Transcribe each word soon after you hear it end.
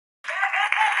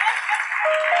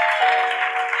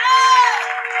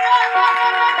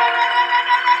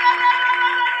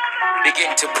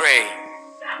begin to pray.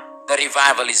 The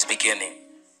revival is beginning.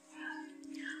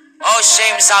 Oh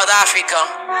shame, South Africa.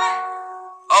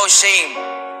 Oh shame,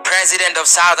 President of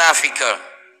South Africa.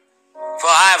 For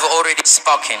I have already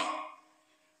spoken.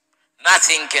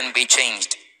 Nothing can be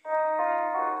changed.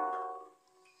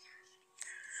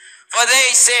 For they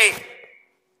say,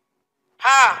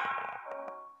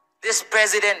 this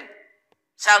president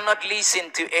shall not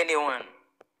listen to anyone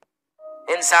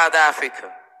in South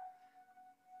Africa.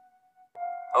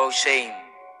 Oh shame.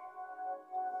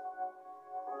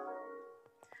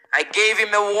 I gave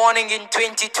him a warning in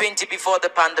 2020 before the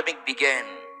pandemic began.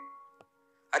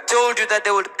 I told you that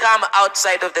they would come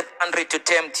outside of the country to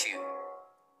tempt you.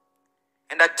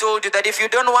 And I told you that if you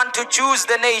don't want to choose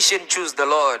the nation, choose the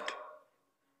Lord.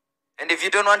 And if you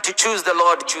don't want to choose the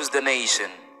Lord, choose the nation.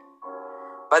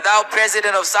 But thou,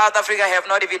 President of South Africa, have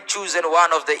not even chosen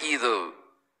one of the either.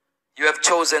 You have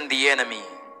chosen the enemy.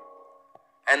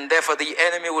 And therefore the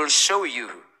enemy will show you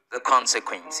the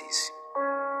consequences.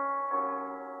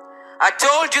 I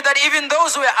told you that even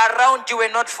those who were around you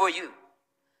were not for you.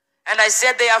 And I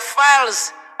said their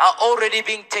files are already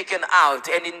being taken out.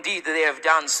 And indeed they have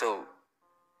done so,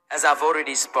 as I've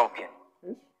already spoken.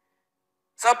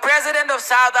 So President of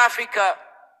South Africa,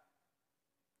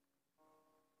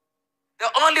 the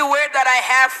only word that I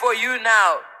have for you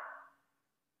now,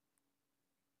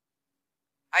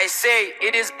 I say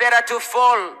it is better to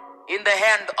fall in the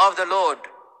hand of the Lord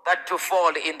than to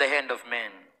fall in the hand of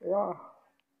men. Yeah.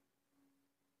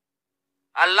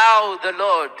 Allow the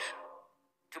Lord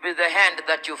to be the hand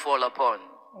that you fall upon.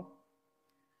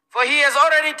 For he has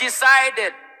already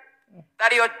decided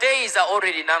that your days are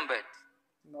already numbered.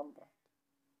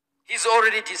 He's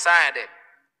already decided.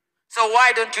 So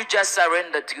why don't you just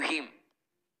surrender to him?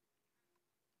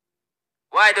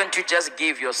 Why don't you just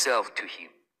give yourself to him?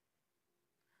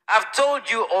 I've told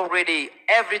you already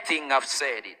everything. I've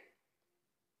said it.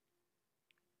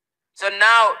 So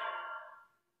now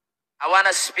I want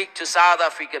to speak to South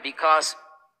Africa, because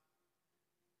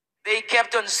they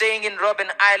kept on saying in Robben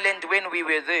Island when we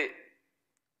were there,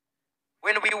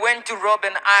 when we went to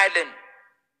Robben Island,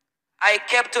 I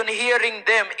kept on hearing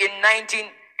them in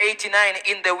 1989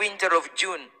 in the winter of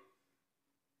June.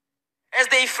 As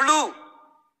they flew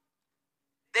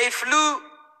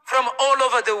from all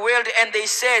over the world, and they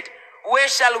said, where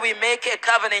shall we make a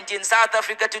covenant in South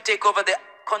Africa to take over the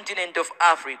continent of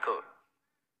Africa?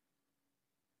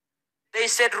 They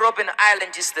said Robben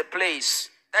Island is the place.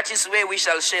 That is where we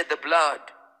shall shed the blood.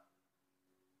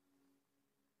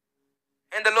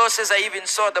 And the Lord says, I even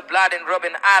saw the blood in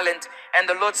Robben Island, and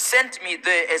the Lord sent me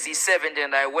there as his servant,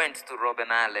 and I went to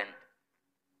Robben Island.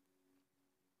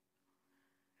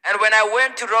 And when I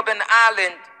went to Robben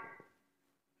Island,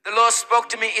 the Lord spoke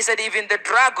to me. He said, even the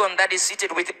dragon that is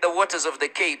seated within the waters of the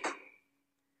Cape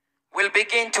will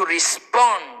begin to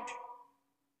respond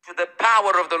to the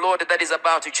power of the Lord that is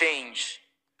about to change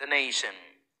the nation.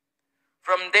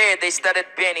 From there, they started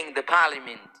burning the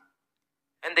parliament,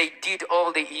 and they did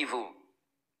all the evil.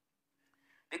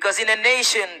 Because in a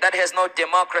nation that has no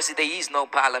democracy, there is no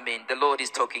parliament. The Lord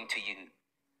is talking to you.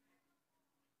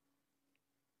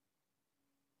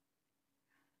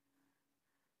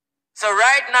 So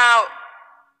right now,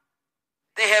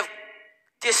 they have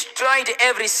destroyed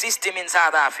every system in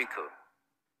South Africa.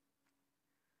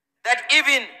 That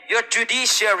even your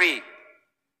judiciary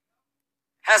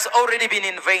has already been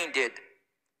invaded.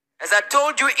 As I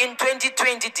told you in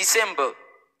 2020, December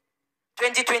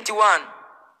 2021,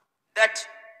 that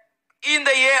in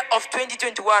the year of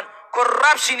 2021,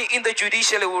 corruption in the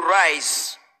judiciary will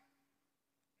rise.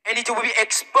 And it will be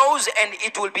exposed, and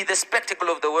it will be the spectacle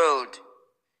of the world.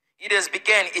 It has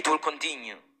begun, it will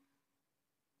continue.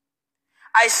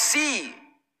 I see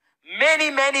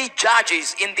many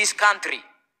judges in this country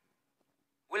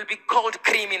will be called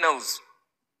criminals,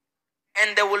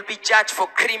 and they will be judged for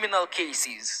criminal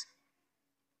cases.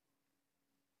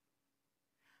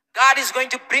 God is going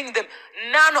to bring them.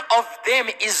 None of them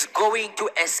is going to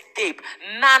escape.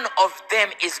 None of them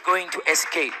is going to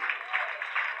escape.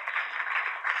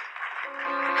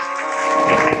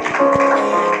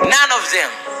 None of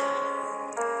them.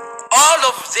 All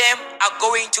of them are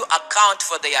going to account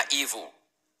for their evil.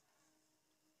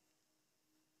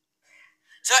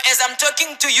 So as I'm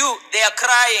talking to you, they are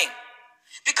crying.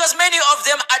 Because many of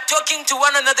them are talking to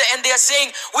one another, and they are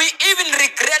saying, we even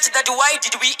regret that. Why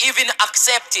did we even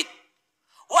accept it?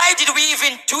 Why did we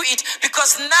even do it?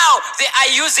 Because now they are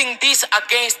using this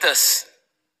against us.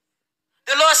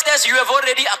 The Lord says, you have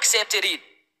already accepted it.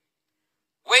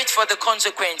 Wait for the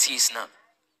consequences now.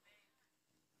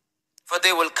 For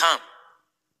they will come.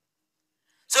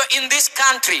 So in this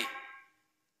country,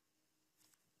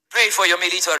 Pray for your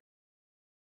military.